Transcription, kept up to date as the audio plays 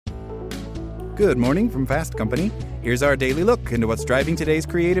Good morning from Fast Company. Here's our daily look into what's driving today's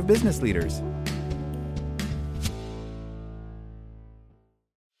creative business leaders.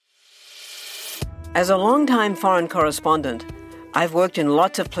 As a longtime foreign correspondent, I've worked in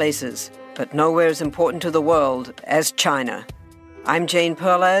lots of places, but nowhere as important to the world as China. I'm Jane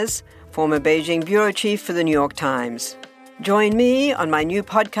Perlez, former Beijing bureau chief for the New York Times. Join me on my new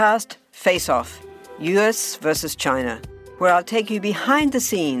podcast, Face Off, U.S. versus China, where I'll take you behind the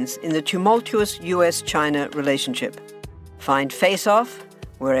scenes in the tumultuous U.S.-China relationship. Find Face Off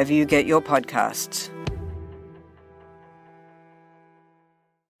wherever you get your podcasts.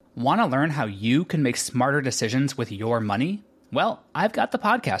 Want to learn how you can make smarter decisions with your money? Well, I've got the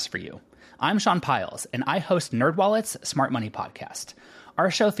podcast for you. I'm Sean Piles, and I host NerdWallet's Smart Money Podcast. Our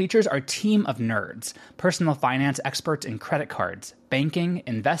show features our team of nerds, personal finance experts in credit cards, banking,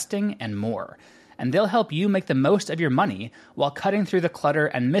 investing, and more. And they'll help you make the most of your money while cutting through the clutter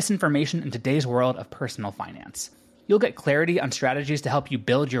and misinformation in today's world of personal finance. You'll get clarity on strategies to help you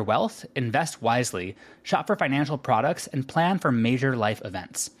build your wealth, invest wisely, shop for financial products, and plan for major life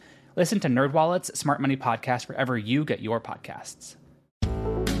events. Listen to NerdWallet's Smart Money Podcast wherever you get your podcasts.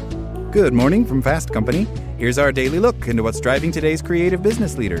 Good morning from Fast Company. Here's our daily look into what's driving today's creative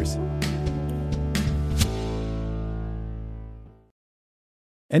business leaders.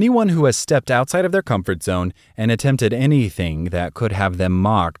 Anyone who has stepped outside of their comfort zone and attempted anything that could have them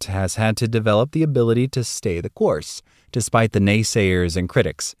mocked has had to develop the ability to stay the course, despite the naysayers and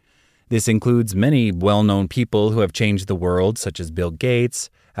critics. This includes many well-known people who have changed the world, such as Bill Gates,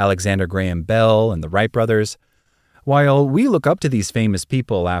 Alexander Graham Bell, and the Wright brothers. While we look up to these famous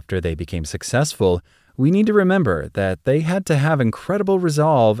people after they became successful, we need to remember that they had to have incredible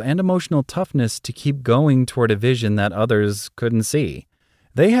resolve and emotional toughness to keep going toward a vision that others couldn't see.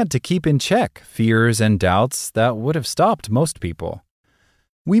 They had to keep in check fears and doubts that would have stopped most people.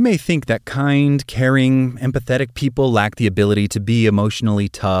 We may think that kind, caring, empathetic people lack the ability to be emotionally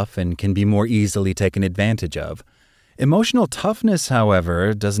tough and can be more easily taken advantage of. Emotional toughness,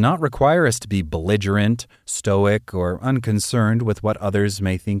 however, does not require us to be belligerent, stoic, or unconcerned with what others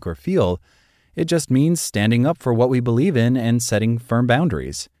may think or feel. It just means standing up for what we believe in and setting firm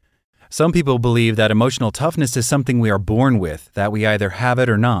boundaries. Some people believe that emotional toughness is something we are born with, that we either have it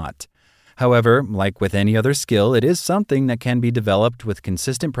or not. However, like with any other skill, it is something that can be developed with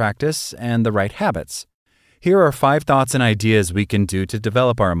consistent practice and the right habits. Here are 5 thoughts and ideas we can do to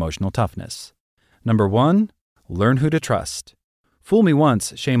develop our emotional toughness. Number 1, learn who to trust. Fool me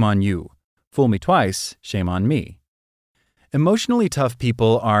once, shame on you. Fool me twice, shame on me. Emotionally tough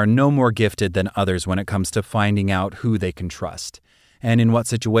people are no more gifted than others when it comes to finding out who they can trust, and in what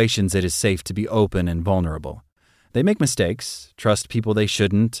situations it is safe to be open and vulnerable. They make mistakes, trust people they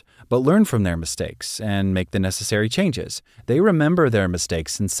shouldn't, but learn from their mistakes and make the necessary changes. They remember their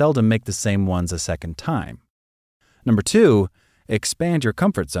mistakes and seldom make the same ones a second time. Number 2, expand your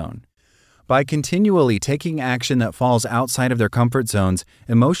comfort zone. By continually taking action that falls outside of their comfort zones,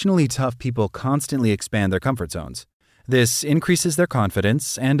 emotionally tough people constantly expand their comfort zones. This increases their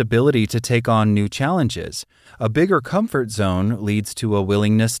confidence and ability to take on new challenges. A bigger comfort zone leads to a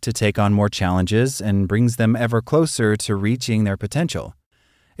willingness to take on more challenges and brings them ever closer to reaching their potential.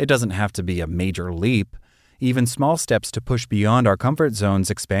 It doesn't have to be a major leap. Even small steps to push beyond our comfort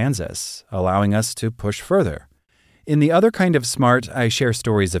zones expands us, allowing us to push further. In The Other Kind of Smart, I share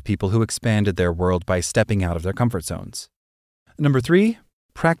stories of people who expanded their world by stepping out of their comfort zones. Number 3,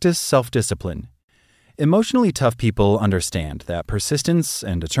 practice self-discipline. Emotionally tough people understand that persistence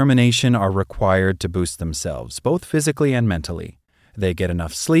and determination are required to boost themselves, both physically and mentally. They get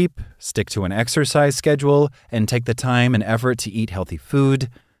enough sleep, stick to an exercise schedule, and take the time and effort to eat healthy food.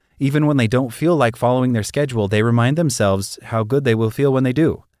 Even when they don't feel like following their schedule, they remind themselves how good they will feel when they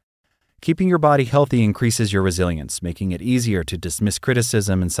do. Keeping your body healthy increases your resilience, making it easier to dismiss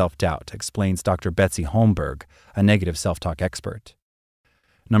criticism and self-doubt, explains Dr. Betsy Holmberg, a negative self-talk expert.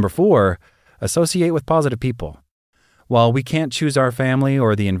 Number 4, associate with positive people. While we can't choose our family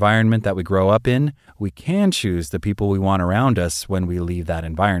or the environment that we grow up in, we can choose the people we want around us when we leave that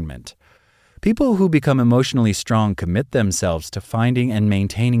environment. People who become emotionally strong commit themselves to finding and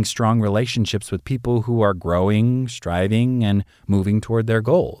maintaining strong relationships with people who are growing, striving, and moving toward their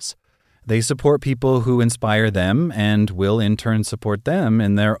goals. They support people who inspire them and will in turn support them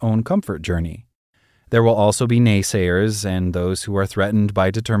in their own comfort journey. There will also be naysayers and those who are threatened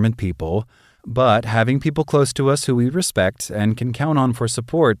by determined people, but having people close to us who we respect and can count on for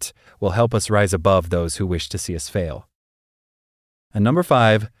support will help us rise above those who wish to see us fail. And number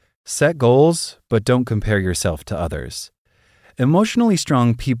 5, set goals, but don't compare yourself to others. Emotionally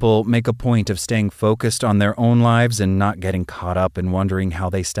strong people make a point of staying focused on their own lives and not getting caught up in wondering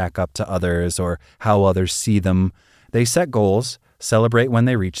how they stack up to others or how others see them. They set goals, celebrate when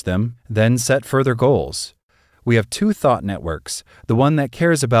they reach them, then set further goals. We have two thought networks, the one that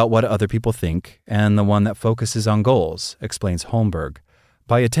cares about what other people think and the one that focuses on goals, explains Holmberg.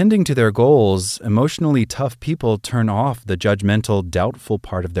 By attending to their goals, emotionally tough people turn off the judgmental, doubtful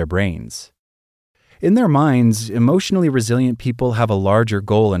part of their brains. In their minds, emotionally resilient people have a larger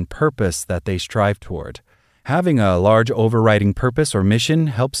goal and purpose that they strive toward. Having a large overriding purpose or mission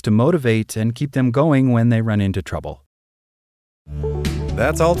helps to motivate and keep them going when they run into trouble.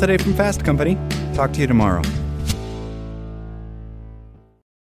 That's all today from Fast Company. Talk to you tomorrow.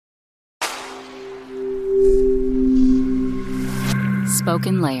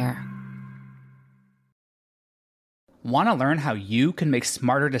 Spoken Layer. Want to learn how you can make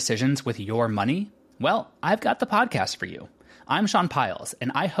smarter decisions with your money? Well, I've got the podcast for you. I'm Sean Piles,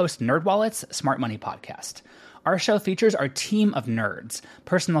 and I host NerdWallet's Smart Money Podcast. Our show features our team of nerds,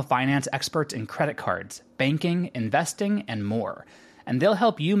 personal finance experts in credit cards, banking, investing, and more. And they'll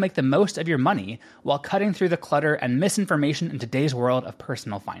help you make the most of your money while cutting through the clutter and misinformation in today's world of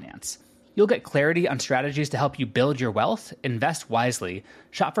personal finance. You'll get clarity on strategies to help you build your wealth, invest wisely,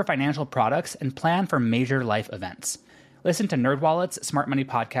 shop for financial products, and plan for major life events. Listen to NerdWallet's Smart Money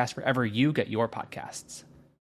Podcast wherever you get your podcasts.